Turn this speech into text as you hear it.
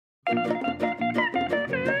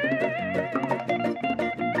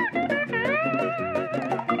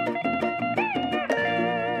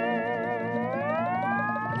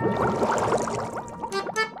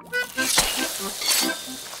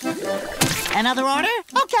Another order?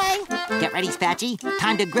 Okay. Get ready, Spatchy.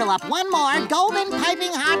 Time to grill up one more golden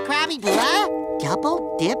piping hot Krabby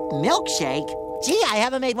double dip milkshake. Gee, I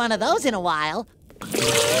haven't made one of those in a while.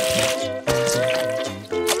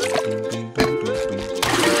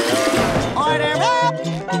 Order up!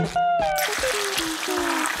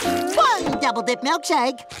 One double dip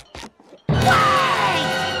milkshake. Wait!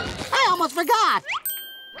 I almost forgot.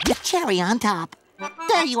 The cherry on top.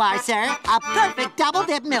 There you are, sir. A perfect double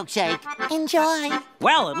dip milkshake. Enjoy.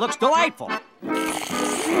 Well, it looks delightful.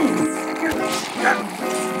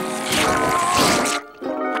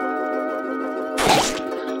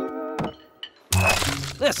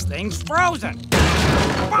 This thing's frozen.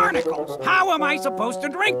 Barnacles, how am I supposed to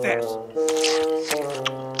drink this?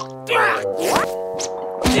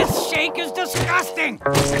 This shake is disgusting.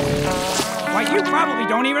 Why, you probably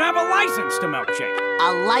don't even have a license to milkshake.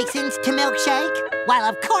 A license to milkshake? Well,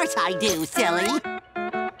 of course I do, silly.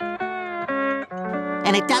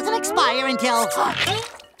 And it doesn't expire until 7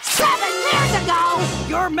 years ago!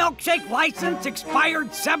 Your milkshake license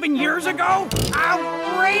expired 7 years ago?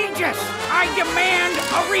 Outrageous! I demand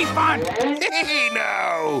a refund! Hey,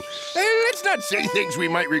 now! Let's not say things we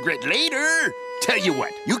might regret later. Tell you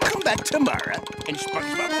what, you come back tomorrow, and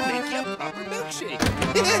SpongeBob will make you a proper milkshake.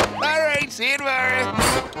 All right, see you tomorrow.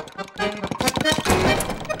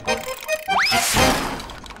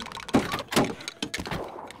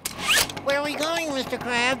 Where are we going, Mr.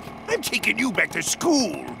 Krabs? I'm taking you back to school.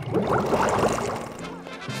 1, 2,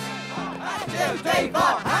 3, 4.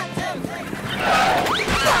 1, 2,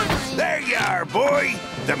 3. There you are, boy.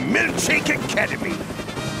 The Milkshake Academy.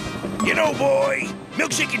 You know, boy,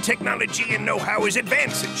 milkshaking technology and know-how is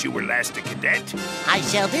advanced since you were last a cadet. I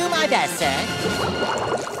shall do my best, sir.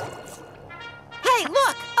 Hey,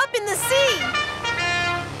 look! Up in the sea!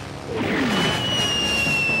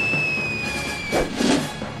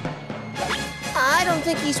 I don't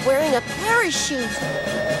think he's wearing a parachute.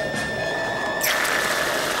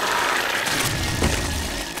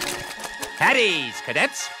 At ease,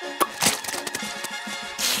 cadets.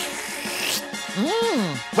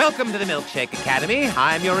 Welcome to the Milkshake Academy.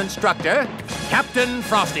 I'm your instructor, Captain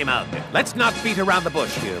Frosty Mug. Let's not beat around the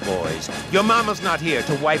bush here, boys. Your mama's not here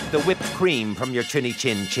to wipe the whipped cream from your chinny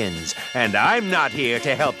chin chins, and I'm not here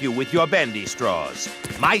to help you with your bendy straws.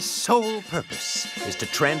 My sole purpose is to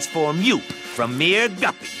transform you from mere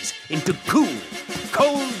guppies into cool,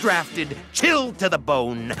 cold-drafted,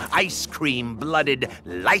 chilled-to-the-bone, ice-cream-blooded,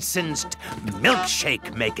 licensed,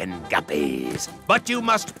 milkshake-making guppies. But you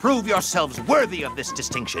must prove yourselves worthy of this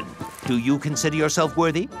distinction. Do you consider yourself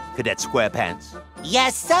worthy, Cadet Squarepants?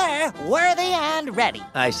 Yes, sir. Worthy and ready.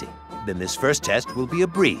 I see. Then this first test will be a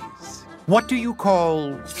breeze. What do you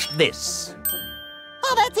call this?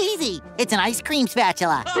 Oh, that's easy. It's an ice cream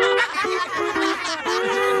spatula.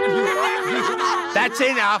 That's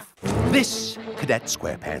enough. This, Cadet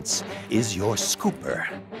Squarepants, is your scooper,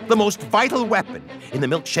 the most vital weapon in the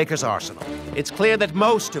milkshaker's arsenal. It's clear that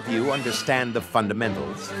most of you understand the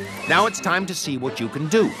fundamentals. Now it's time to see what you can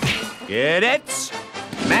do. Cadets,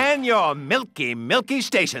 man your milky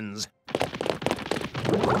stations.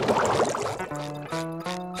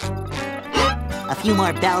 A few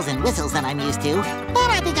more bells and whistles than I'm used to, but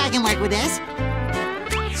I think I can work with this.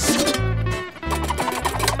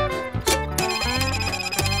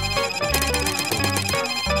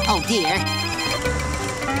 Oh, dear.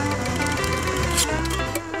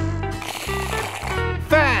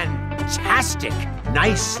 Fantastic.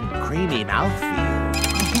 Nice and creamy mouthfeel.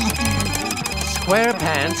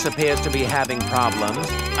 Squarepants appears to be having problems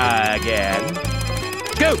again.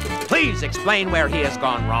 Scoop, please explain where he has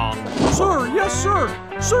gone wrong. Sir, yes, sir.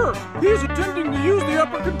 Sir, he is attempting to use the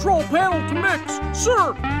upper control panel to mix.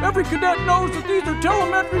 Sir, every cadet knows that these are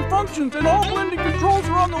telemetry functions and all blending controls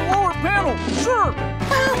are on the lower panel. Sir!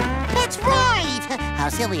 Oh, that's right! How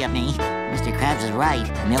silly of me. Mr. Krabs is right.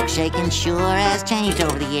 Milkshaking sure has changed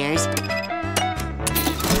over the years.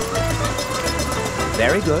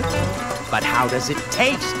 Very good. But how does it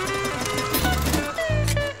taste?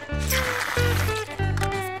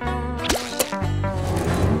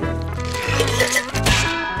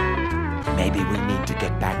 Maybe we need to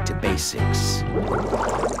get back to basics.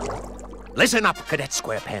 Listen up, Cadet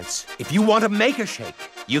Squarepants. If you want to make a shake,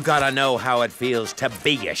 you gotta know how it feels to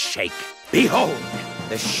be a shake. Behold,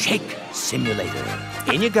 the Shake Simulator.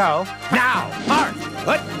 In you go. Now, march!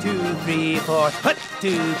 1, 2, 3, 4. 1,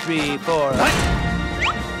 2, 3, 4.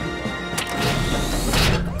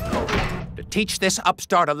 teach this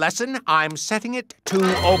upstart a lesson, I'm setting it to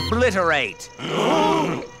obliterate.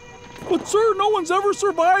 But, sir, no one's ever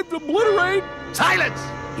survived obliterate. Silence!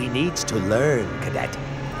 He needs to learn, cadet.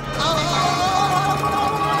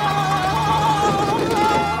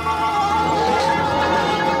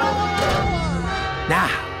 Now,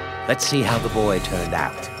 let's see how the boy turned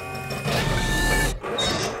out.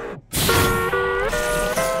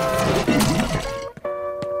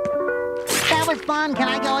 That was fun. Can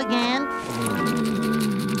I go again?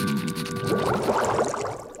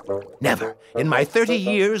 Never, in my 30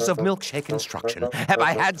 years of milkshake instruction, have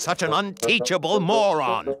I had such an unteachable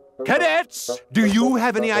moron. Cadets, do you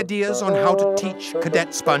have any ideas on how to teach Cadet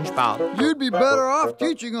SpongeBob? You'd be better off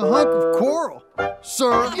teaching a hunk of coral,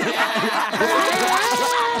 sir.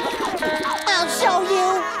 I'll show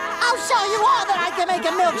you. I'll show you all that I can make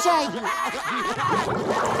a milkshake.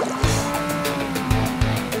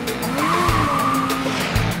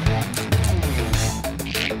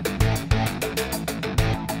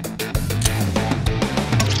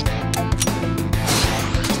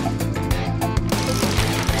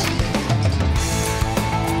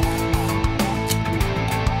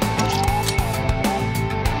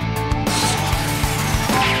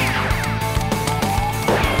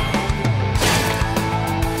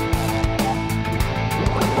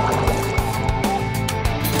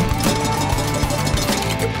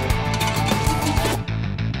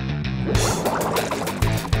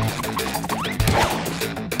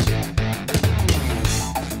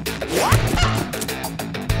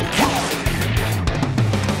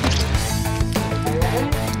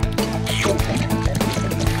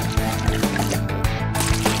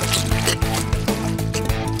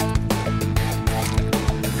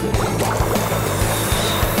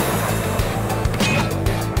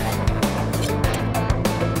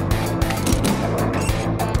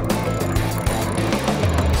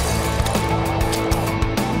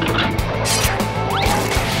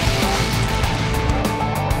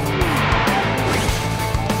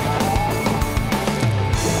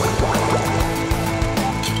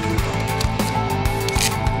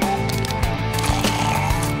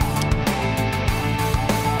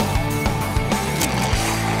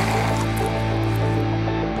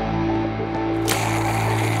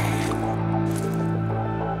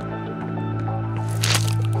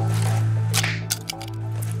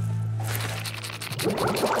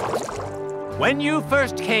 When you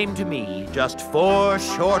first came to me just 4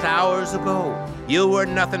 short hours ago, you were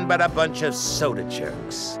nothing but a bunch of soda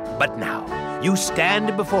jerks. But now, you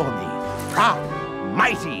stand before me, proud,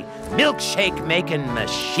 mighty, milkshake-making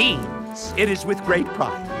machines. It is with great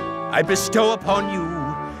pride I bestow upon you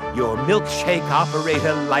your milkshake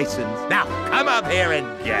operator license. Now, come up here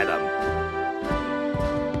and get 'em.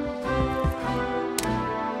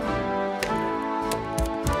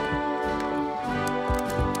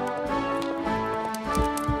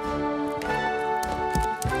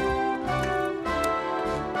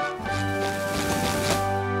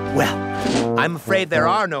 Well, I'm afraid there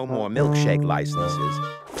are no more milkshake licenses.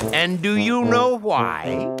 And do you know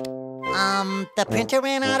why? The printer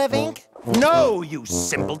ran out of ink? No, you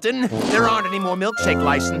simpleton! There aren't any more milkshake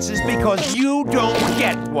licenses because you don't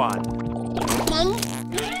get one.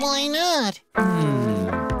 Why not?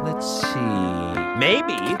 Let's see.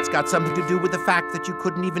 Maybe it's got something to do with the fact that you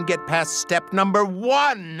couldn't even get past step number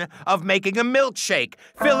 1 of making a milkshake,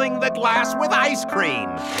 filling the glass with ice cream.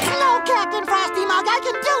 No, Captain Frosty Mug, I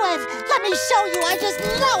can do it! Let me show you, I just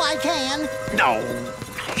know I can! No.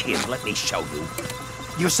 Here, let me show you.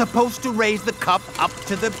 You're supposed to raise the cup up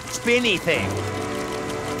to the spinny thing.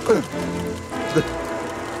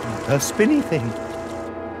 The spinny thing.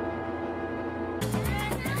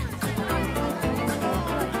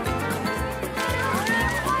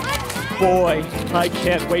 Boy, I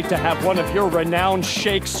can't wait to have one of your renowned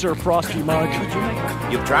shakes, Sir Frosty Mug.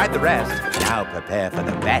 You've tried the rest. Now prepare for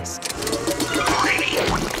the best.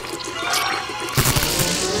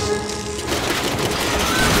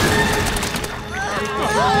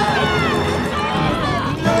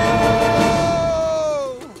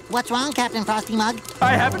 What's wrong, Captain Frosty Mug?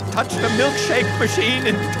 I haven't touched a milkshake machine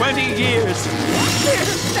in 20 years.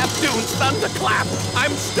 Here's Neptune's thunderclap.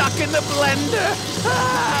 I'm stuck in the blender.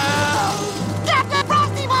 Ah! Captain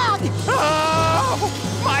Frosty Mug! Oh,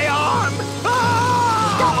 my arm!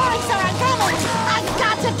 Ah! Don't worry, sir, I'm coming! I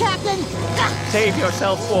got you, Captain! Save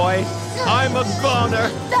yourself, boy. I'm a goner.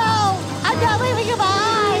 No! I'm not leaving you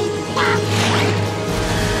behind!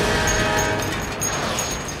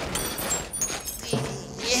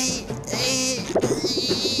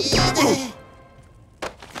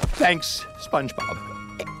 Thanks, SpongeBob.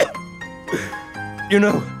 You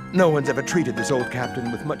know, No one's ever treated this old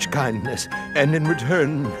captain with much kindness, and in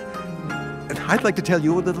return, I'd like to tell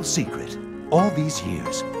you a little secret. All these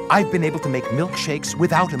years, I've been able to make milkshakes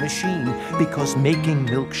without a machine because making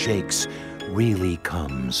milkshakes really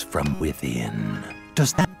comes from within.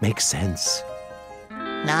 Does that make sense?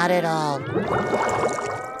 Not at all.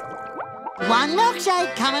 One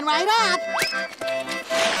milkshake coming right up.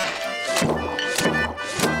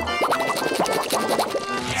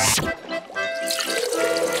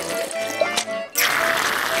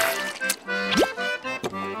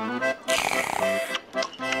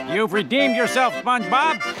 You've redeemed yourself,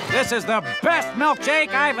 SpongeBob. This is the best milkshake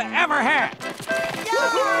I've ever had.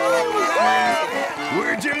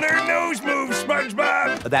 Where'd you learn those moves,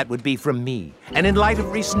 SpongeBob? That would be from me. And in light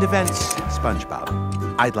of recent events,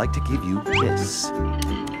 SpongeBob, I'd like to give you this.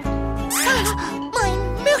 My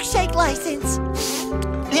milkshake license.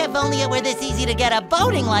 If only it were this easy to get a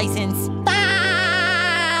boating license.